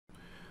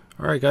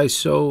Alright guys,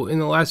 so in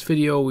the last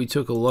video we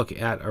took a look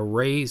at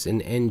arrays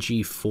in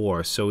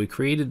ngIf. So we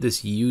created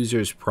this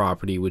users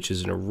property, which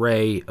is an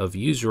array of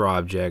user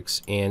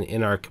objects, and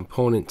in our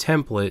component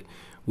template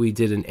we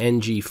did an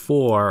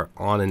ngIf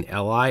on an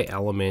li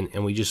element,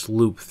 and we just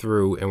loop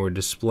through and we're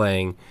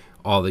displaying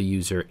all the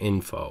user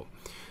info.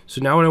 So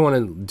now what I want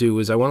to do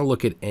is I want to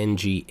look at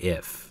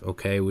ngIf,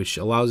 okay, which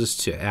allows us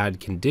to add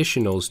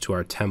conditionals to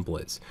our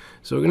templates.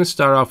 So we're going to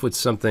start off with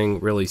something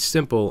really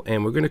simple,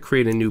 and we're going to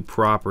create a new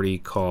property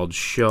called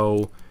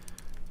show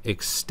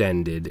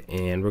extended,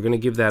 and we're going to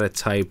give that a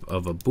type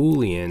of a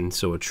boolean,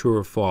 so a true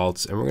or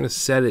false, and we're going to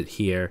set it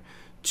here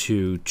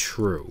to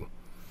true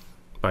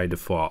by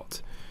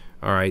default.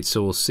 Alright,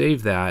 so we'll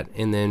save that,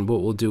 and then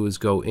what we'll do is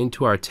go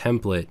into our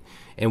template.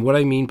 And what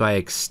I mean by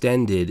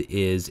extended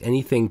is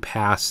anything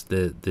past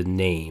the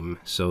name,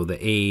 so the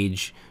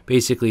age,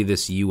 basically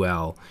this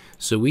UL.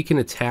 So we can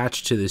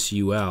attach to this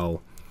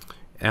UL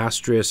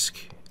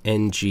asterisk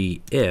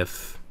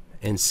ngIf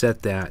and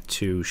set that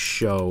to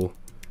show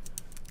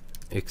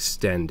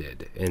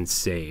extended and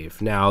save.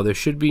 Now there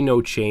should be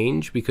no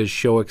change because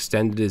show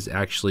extended is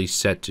actually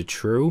set to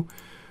true.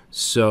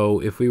 So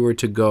if we were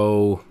to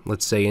go,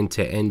 let's say,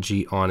 into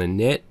ng on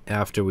init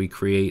after we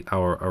create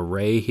our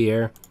array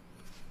here,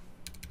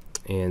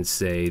 and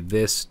say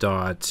this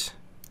dot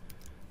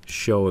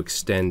show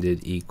extended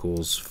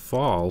equals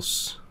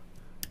false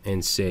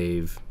and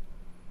save,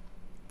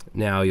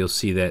 now you'll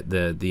see that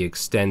the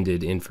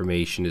extended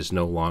information is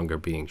no longer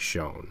being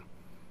shown.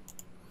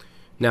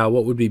 Now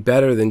what would be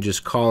better than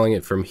just calling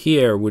it from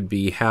here would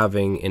be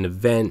having an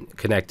event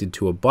connected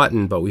to a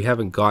button, but we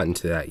haven't gotten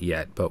to that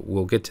yet, but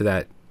we'll get to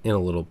that in a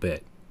little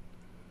bit.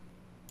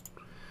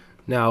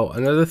 Now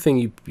another thing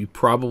you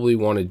probably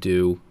want to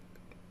do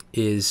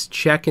is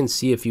check and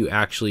see if you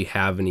actually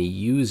have any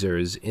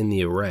users in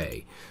the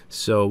array.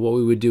 So what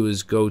we would do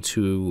is go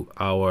to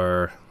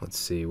our, let's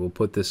see, we'll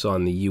put this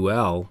on the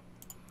UL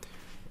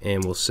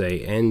and we'll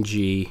say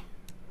ngIf,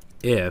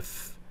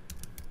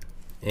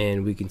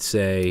 and we can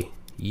say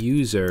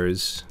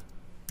users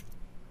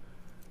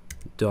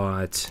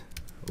dot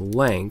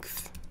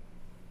length,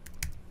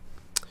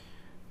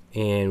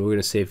 and we're going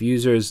to say if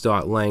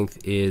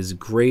users.length is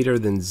greater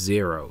than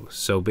 0.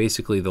 So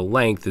basically the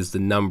length is the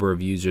number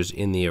of users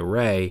in the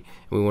array,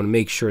 and we want to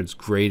make sure it's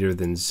greater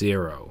than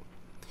 0.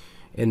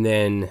 And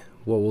then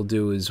what we'll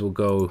do is we'll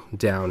go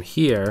down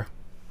here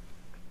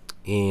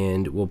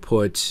and we'll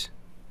put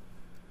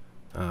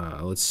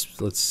we'll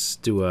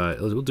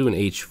do an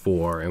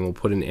h4, and we'll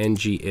put an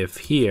ngIf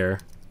here,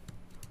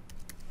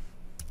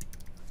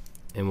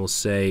 and we'll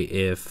say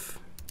if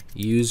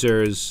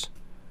users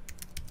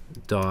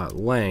dot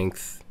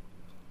length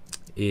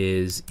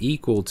is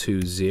equal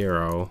to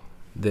 0,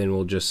 then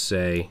we'll just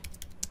say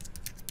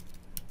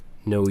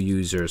no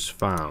users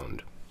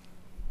found.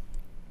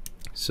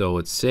 So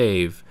let's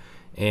save,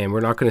 and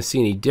we're not going to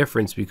see any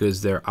difference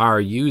because there are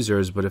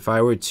users, but if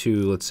I were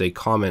to, let's say,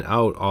 comment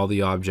out all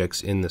the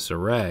objects in this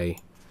array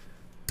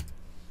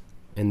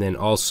and then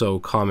also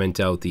comment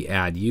out the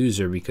add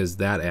user, because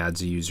that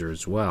adds a user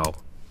as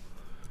well,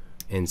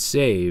 and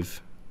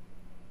save,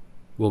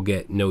 we'll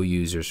get no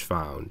users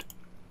found.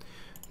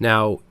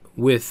 Now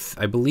with,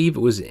 I believe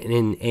it was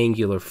in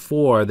Angular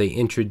 4, they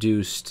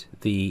introduced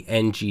the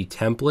ng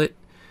template,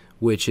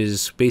 which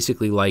is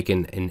basically like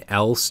an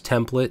else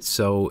template.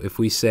 So if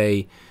we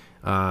say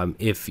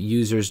if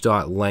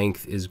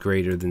users.length is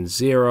greater than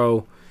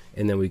 0,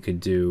 and then we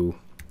could do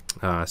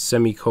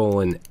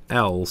semicolon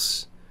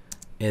else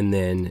and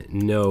then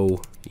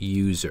no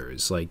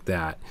users, like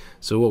that.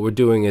 So what we're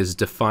doing is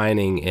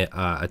defining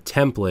a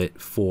template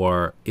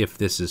for if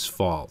this is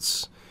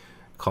false,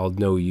 called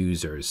no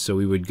users. So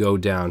we would go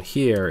down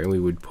here and we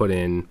would put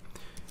in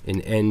an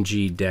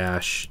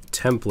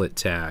ng-template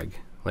tag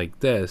like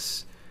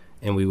this,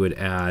 and we would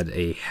add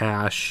a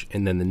hash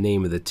and then the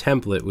name of the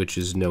template, which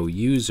is no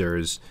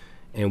users,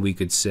 and we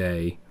could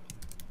say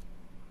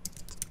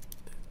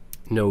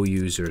no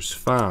users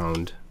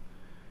found,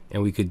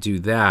 and we could do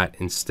that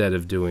instead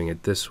of doing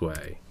it this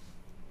way.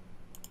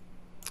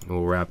 And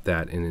we'll wrap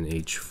that in an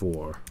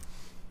h4.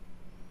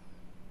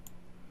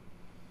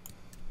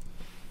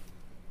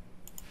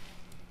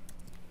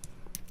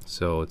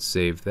 So let's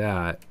save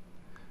that,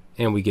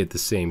 and we get the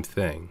same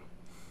thing.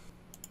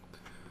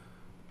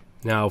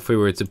 Now if we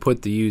were to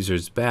put the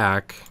users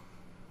back,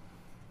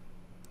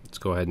 let's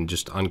go ahead and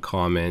just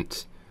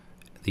uncomment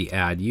the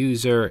add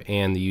user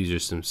and the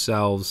users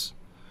themselves.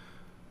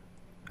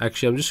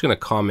 Actually, I'm just going to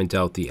comment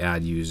out the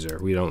add user.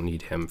 We don't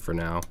need him for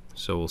now.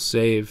 So we'll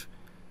save,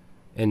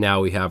 and now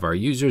we have our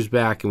users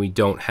back, and we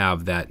don't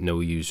have that no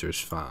users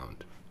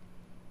found.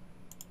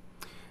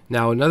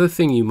 Now another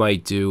thing you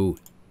might do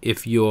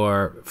if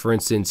you're, for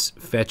instance,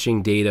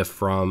 fetching data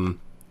from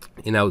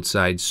an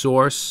outside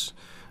source,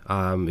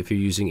 if you're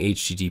using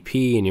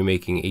HTTP and you're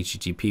making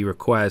HTTP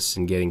requests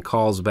and getting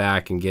calls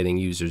back and getting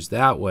users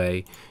that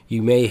way,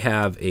 you may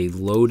have a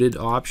loaded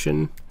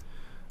option,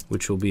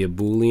 which will be a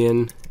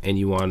boolean, and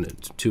you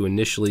want to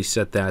initially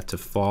set that to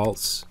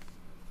false.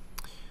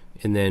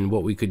 And then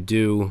what we could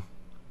do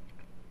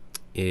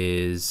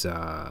is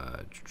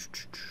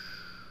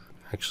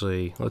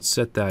actually, let's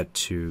set that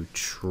to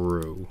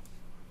true.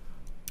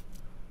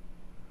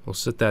 We'll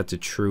set that to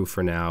true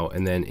for now,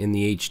 and then in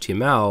the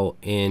HTML,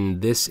 in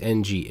this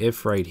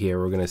ngIf right here,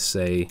 we're going to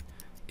say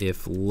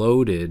if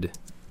loaded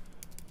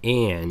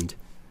and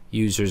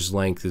user's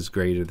length is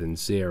greater than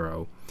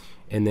 0.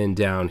 And then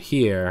down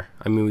here,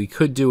 I mean, we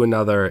could do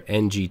another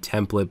ng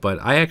template, but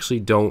I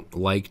actually don't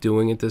like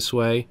doing it this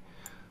way.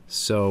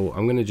 So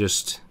I'm going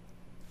to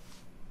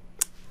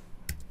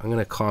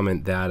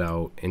comment that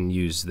out and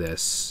use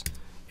this,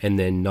 and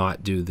then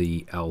not do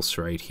the else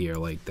right here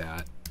like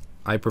that.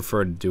 I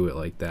prefer to do it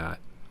like that.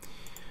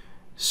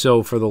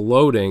 So for the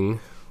loading,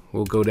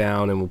 we'll go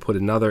down and we'll put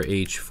another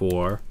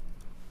h4,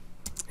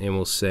 and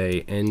we'll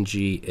say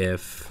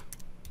ngIf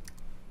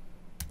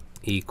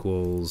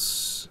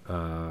equals,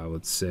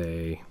 let's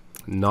say,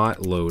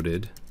 not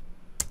loaded.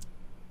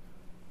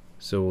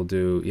 So we'll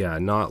do, yeah,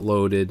 not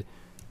loaded,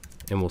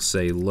 and we'll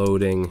say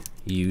loading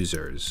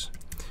users.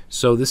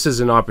 So this is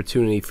an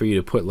opportunity for you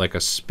to put like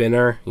a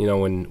spinner, you know,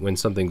 when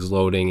something's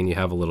loading and you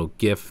have a little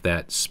GIF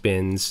that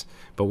spins,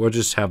 but we'll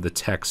just have the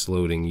text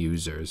loading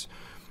users.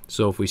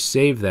 So if we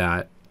save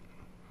that,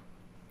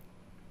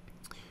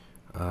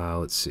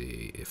 let's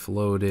see, if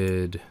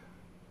loaded,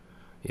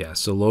 yeah,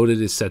 so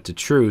loaded is set to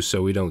true,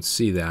 so we don't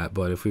see that,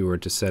 but if we were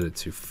to set it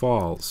to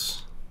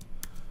false,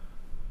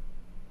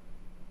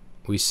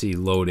 we see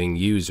loading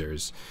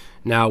users.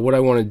 Now what I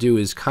want to do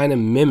is kind of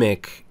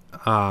mimic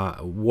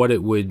what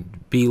it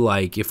would be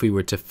like if we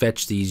were to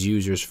fetch these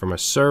users from a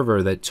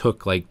server that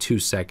took like 2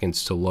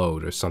 seconds to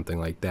load or something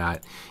like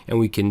that. And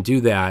we can do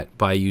that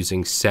by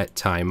using set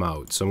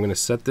timeout. So I'm going to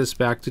set this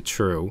back to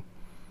true.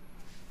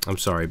 I'm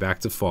sorry, back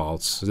to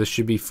false. So this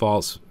should be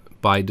false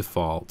by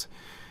default.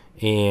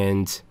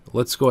 And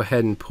let's go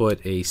ahead and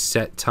put a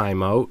set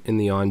timeout in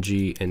the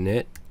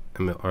ngInit,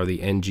 or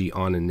the ng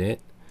on init.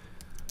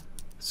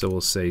 So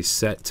we'll say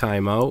set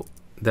timeout.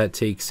 That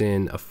takes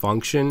in a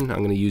function. I'm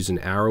going to use an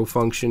arrow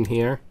function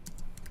here.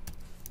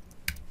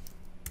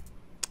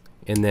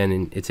 And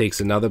then it takes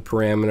another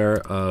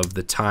parameter of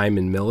the time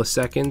in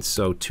milliseconds.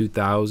 So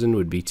 2000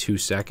 would be 2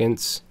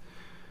 seconds.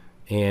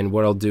 And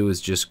what I'll do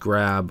is just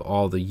grab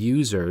all the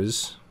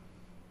users.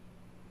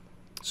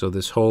 So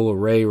this whole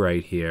array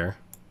right here.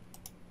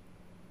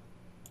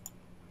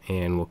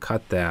 And we'll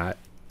cut that.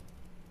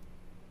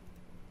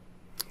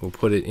 We'll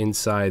put it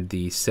inside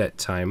the set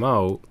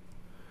timeout.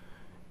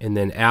 And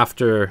then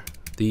after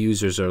the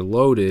users are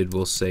loaded,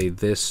 we'll say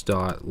this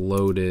dot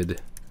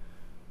loaded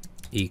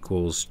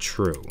equals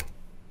true.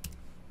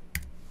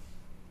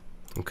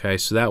 Okay,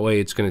 so that way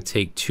it's going to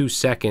take 2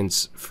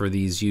 seconds for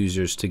these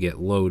users to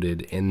get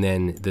loaded, and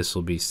then this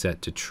will be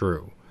set to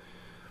true.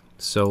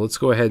 So let's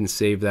go ahead and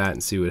save that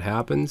and see what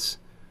happens.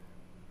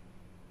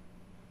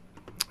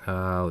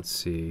 Let's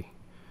see.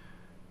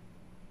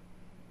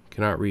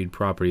 Cannot read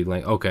property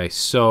length. Okay,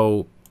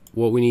 so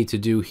what we need to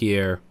do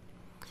here,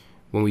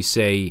 when we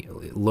say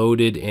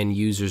loaded and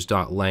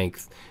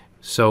users.length,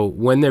 so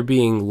when they're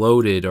being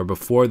loaded or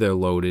before they're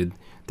loaded,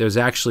 there's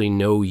actually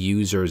no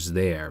users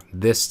there.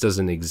 This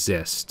doesn't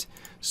exist.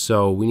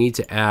 So we need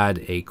to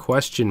add a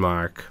question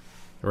mark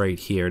right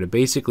here to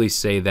basically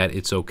say that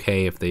it's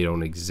okay if they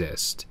don't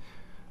exist.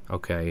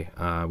 Okay,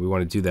 we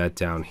want to do that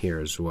down here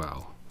as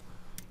well.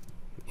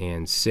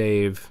 And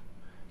save.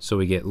 So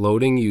we get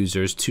loading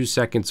users, 2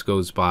 seconds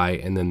goes by,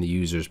 and then the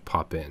users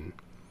pop in.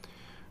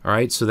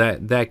 Alright, so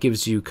that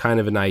gives you kind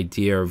of an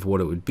idea of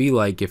what it would be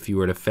like if you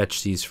were to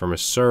fetch these from a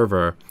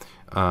server.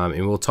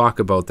 And we'll talk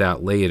about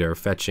that later,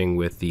 fetching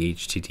with the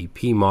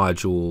HTTP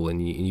module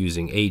and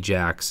using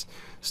AJAX,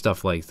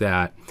 stuff like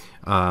that.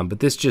 But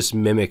this just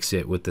mimics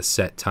it with the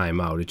set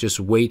timeout. It just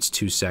waits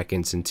 2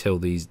 seconds until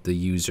the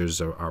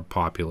users are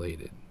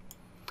populated.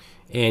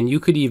 And you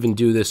could even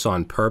do this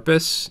on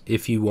purpose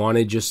if you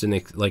wanted just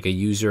like a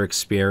user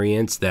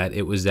experience that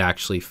it was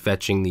actually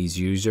fetching these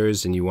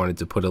users and you wanted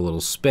to put a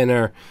little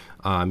spinner.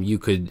 You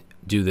could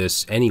do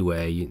this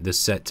anyway, the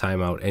set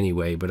timeout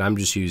anyway, but I'm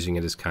just using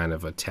it as kind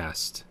of a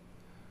test.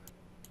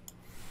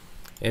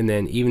 And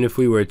then even if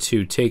we were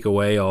to take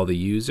away all the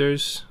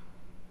users,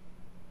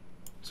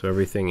 so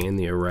everything in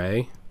the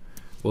array,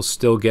 we'll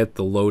still get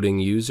the loading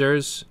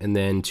users, and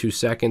then 2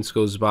 seconds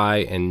goes by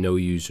and no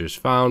users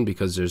found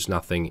because there's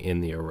nothing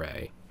in the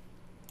array.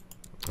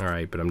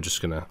 Alright, but I'm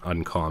just going to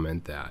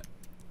uncomment that.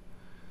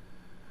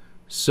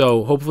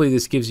 So hopefully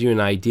this gives you an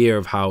idea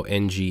of how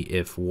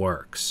ngIf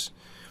works.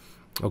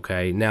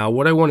 Okay, now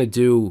what I want to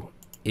do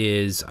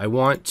is I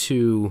want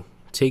to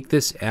take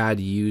this add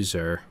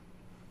user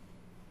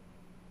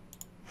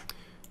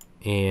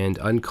and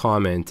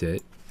uncomment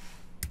it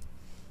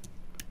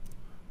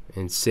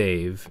and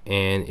save,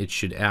 and it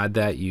should add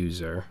that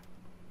user.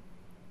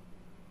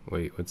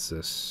 Wait, what's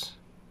this?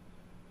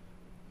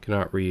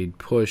 Cannot read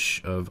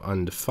push of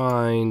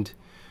undefined.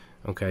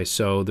 Okay,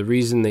 so the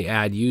reason the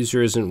add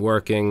user isn't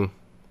working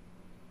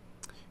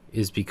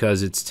is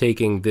because it's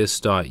taking this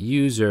dot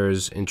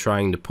users and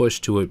trying to push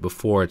to it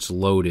before it's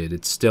loaded.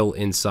 It's still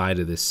inside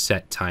of this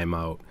set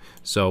timeout.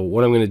 So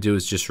what I'm going to do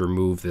is just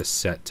remove this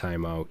set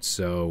timeout.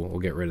 So we'll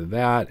get rid of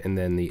that, and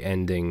then the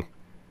ending,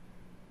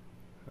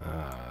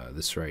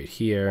 this right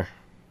here.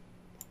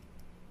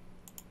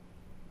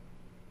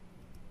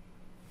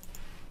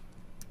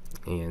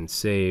 And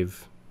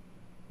save,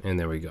 and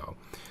there we go.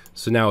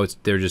 So now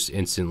they're just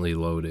instantly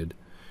loaded.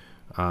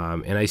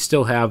 And I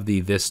still have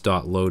the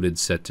this.loaded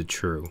set to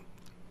true.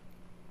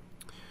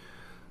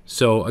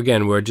 So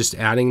again, we're just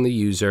adding the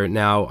user.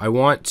 Now I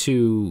want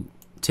to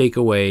take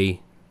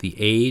away the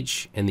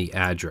age and the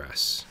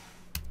address.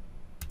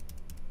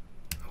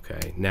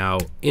 Okay, now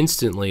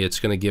instantly it's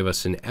going to give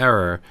us an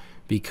error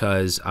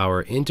because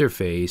our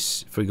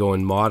interface, if we go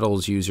in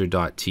models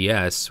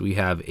user.ts, we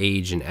have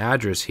age and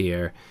address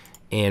here,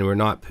 and we're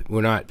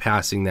not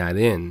passing that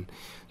in.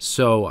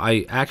 So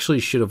I actually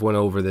should have went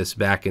over this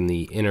back in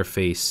the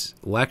interface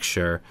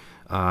lecture,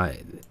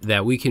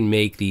 that we can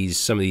make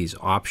some of these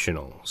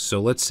optional. So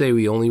let's say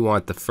we only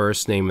want the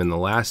first name and the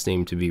last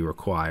name to be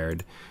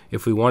required.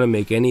 If we want to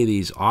make any of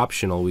these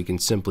optional, we can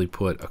simply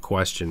put a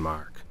question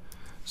mark.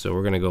 So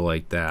we're going to go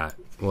like that.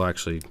 We'll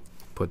actually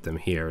put them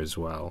here as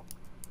well.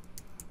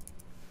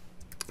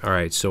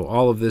 Alright, so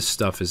all of this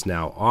stuff is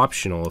now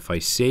optional. If I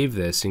save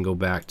this and go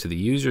back to the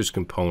users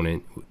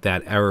component,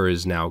 that error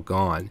is now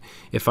gone.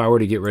 If I were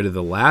to get rid of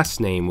the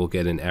last name, we'll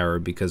get an error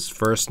because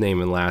first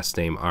name and last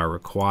name are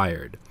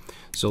required.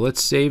 So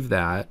let's save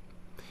that.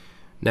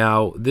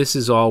 Now this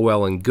is all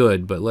well and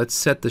good, but let's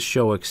set the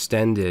show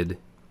extended.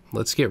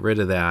 Let's get rid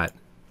of that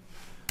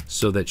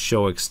so that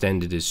show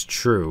extended is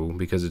true,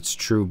 because it's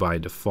true by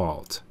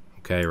default.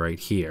 Okay, right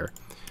here.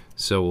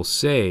 So we'll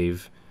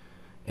save,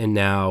 and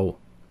now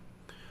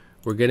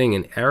we're getting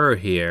an error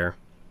here,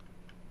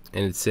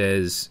 and it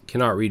says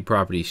cannot read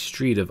property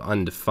street of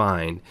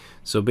undefined.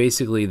 So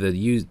basically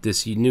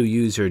this new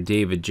user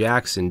David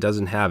Jackson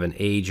doesn't have an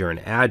age or an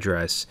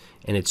address,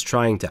 and it's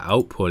trying to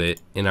output it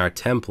in our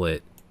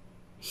template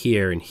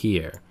here and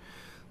here.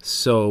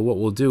 So what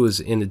we'll do is,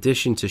 in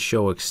addition to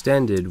show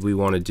extended, we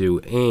want to do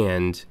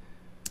and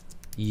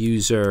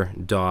user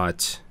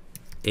dot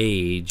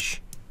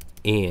age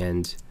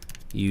and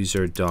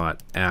user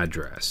dot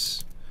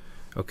address.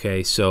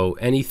 Okay, so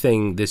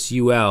anything in this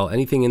UL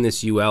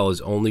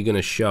is only going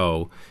to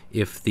show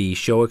if the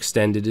show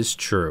extended is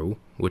true,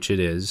 which it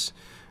is,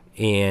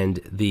 and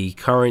the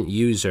current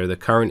user, the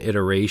current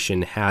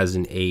iteration, has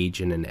an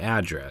age and an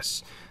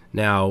address.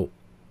 Now,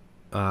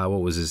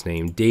 what was his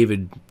name?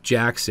 David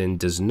Jackson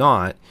does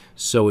not,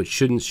 so it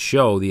shouldn't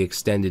show the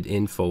extended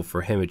info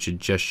for him. It should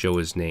just show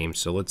his name.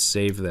 So let's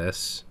save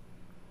this.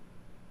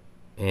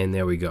 And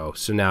there we go.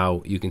 So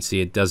now you can see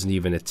it doesn't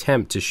even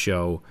attempt to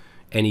show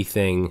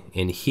anything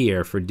in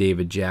here for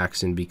David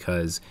Jackson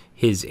because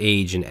his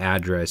age and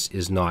address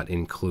is not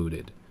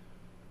included.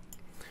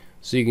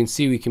 So you can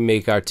see we can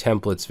make our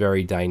templates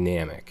very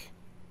dynamic.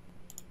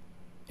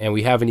 And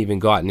we haven't even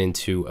gotten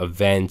into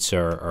events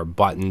or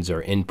buttons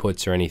or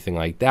inputs or anything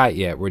like that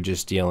yet. We're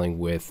just dealing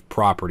with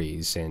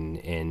properties and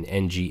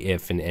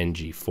ngIf and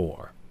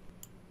ngFor.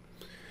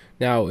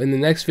 Now, in the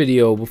next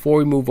video, before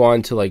we move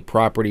on to like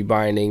property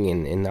binding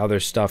and other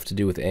stuff to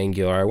do with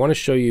Angular, I want to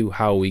show you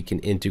how we can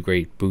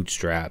integrate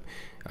Bootstrap,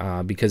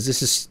 because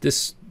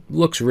this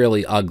looks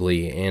really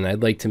ugly, and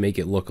I'd like to make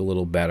it look a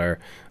little better.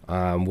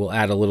 We'll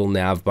add a little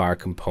navbar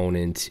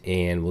component,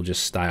 and we'll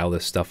just style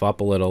this stuff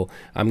up a little.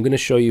 I'm going to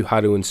show you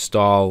how to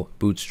install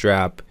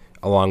Bootstrap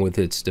along with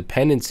its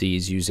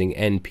dependencies using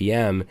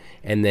npm,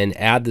 and then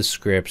add the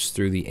scripts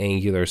through the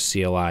Angular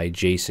CLI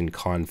JSON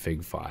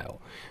config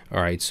file.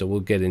 Alright, so we'll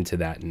get into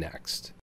that next.